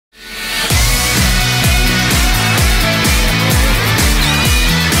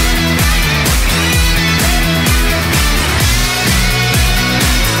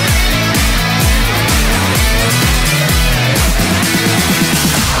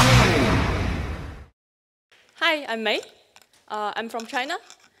Hi, I'm Mei. I'm from China.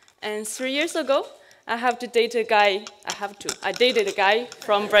 And 3 years ago, I dated a guy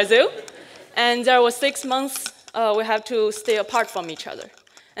from Brazil. And there was 6 months we have to stay apart from each other.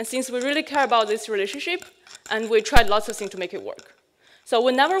 And since we really care about this relationship, and we tried lots of things to make it work. So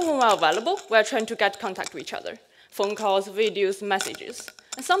whenever we are available, we are trying to get contact with each other. Phone calls, videos, messages.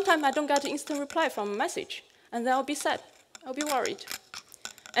 And sometimes I don't get an instant reply from a message. And then I'll be sad. I'll be worried.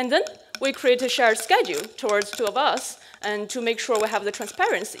 And then we create a shared schedule towards two of us and to make sure we have the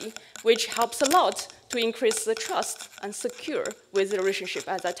transparency, which helps a lot to increase the trust and secure with the relationship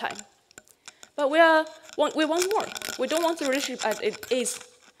at that time. But we want more. We don't want the relationship as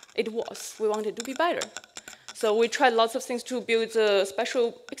it was. We want it to be better. So we tried lots of things to build a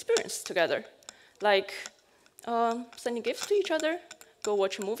special experience together, like sending gifts to each other, go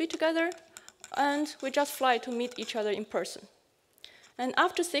watch a movie together, and we just fly to meet each other in person. And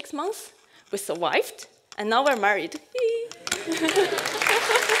after 6 months, we survived, and now we're married.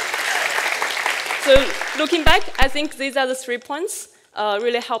 So looking back, I think these are the 3 points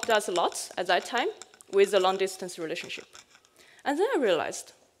really helped us a lot at that time with the long-distance relationship. And then I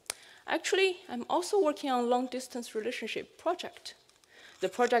realized, actually, I'm also working on a long-distance relationship project. The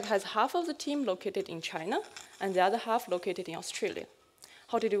project has half of the team located in China and the other half located in Australia.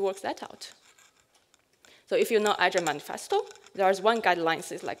 How did we work that out? So if you know Agile Manifesto, there's one guideline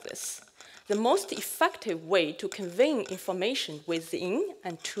says like this. The most effective way to convey information within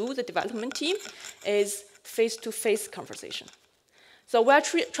and to the development team is face-to-face conversation. So we're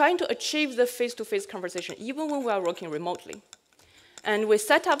trying to achieve the face-to-face conversation even when we are working remotely. And we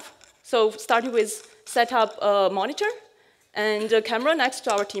starting with set up a monitor and a camera next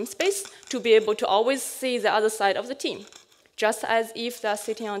to our team space to be able to always see the other side of the team, just as if they're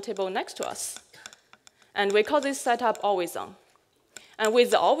sitting on a table next to us. And we call this setup always on. And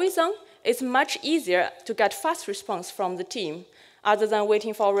with the always on, it's much easier to get fast response from the team other than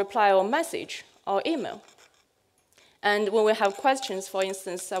waiting for a reply or message or email. And when we have questions, for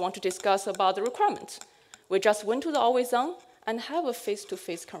instance, I want to discuss about the requirement, we just went to the always on and have a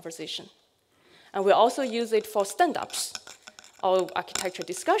face-to-face conversation. And we also use it for stand-ups or architecture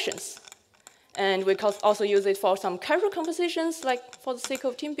discussions. And we also use it for some casual conversations, like for the sake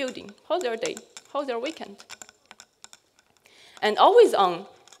of team building. How's their day? How's their weekend? And always on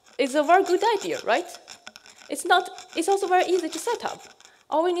is a very good idea, right? It's also very easy to set up.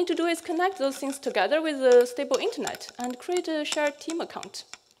 All we need to do is connect those things together with a stable internet and create a shared team account.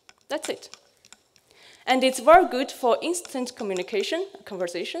 That's it. And it's very good for instant communication,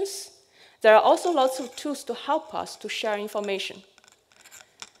 conversations. There are also lots of tools to help us to share information.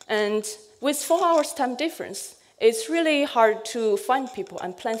 And with 4 hours time difference, it's really hard to find people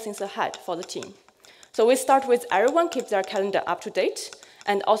and plan things ahead for the team. So we start with everyone keep their calendar up to date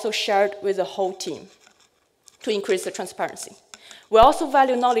and also shared with the whole team to increase the transparency. We also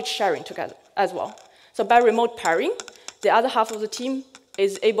value knowledge sharing together as well. So by remote pairing, the other half of the team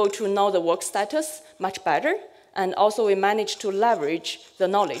is able to know the work status much better, and also we manage to leverage the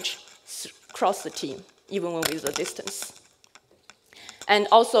knowledge across the team, even when with the distance. And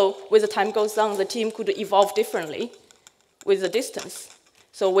also, with the time goes on, the team could evolve differently with the distance.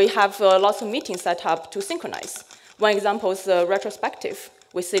 So we have lots of meetings set up to synchronize. One example is the retrospective.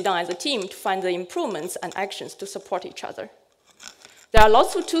 We sit down as a team to find the improvements and actions to support each other. There are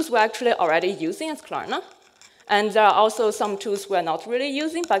lots of tools we're actually already using as Klarna. And there are also some tools we're not really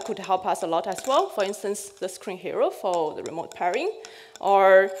using, but could help us a lot as well. For instance, the Screen Hero for the remote pairing,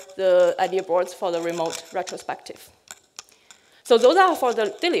 or the idea boards for the remote retrospective. So those are for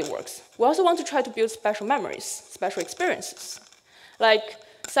the daily works. We also want to try to build special memories, special experiences, like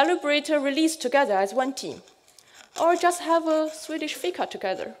celebrate a release together as one team, or just have a Swedish fika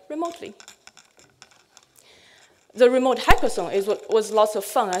together remotely. The remote hackathon was lots of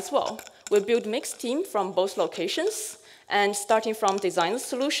fun as well. We built mixed team from both locations, and starting from design the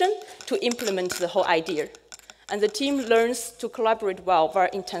solution to implement the whole idea. And the team learns to collaborate well very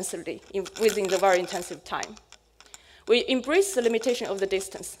intensively within the very intensive time. We embrace the limitation of the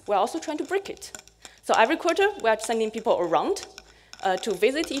distance. We're also trying to break it. So every quarter, we are sending people around to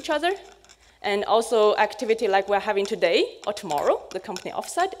visit each other. And also activity like we're having today or tomorrow, the company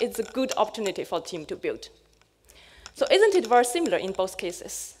offsite, is a good opportunity for the team to build. So isn't it very similar in both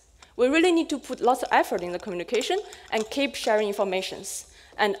cases? We really need to put lots of effort in the communication and keep sharing information.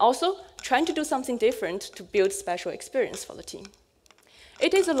 And also trying to do something different to build special experience for the team.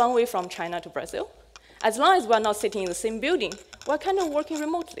 It is a long way from China to Brazil. As long as we're not sitting in the same building, we're kind of working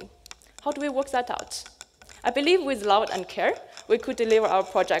remotely. How do we work that out? I believe with love and care, we could deliver our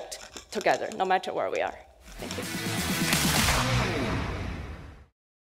project together, no matter where we are. Thank you.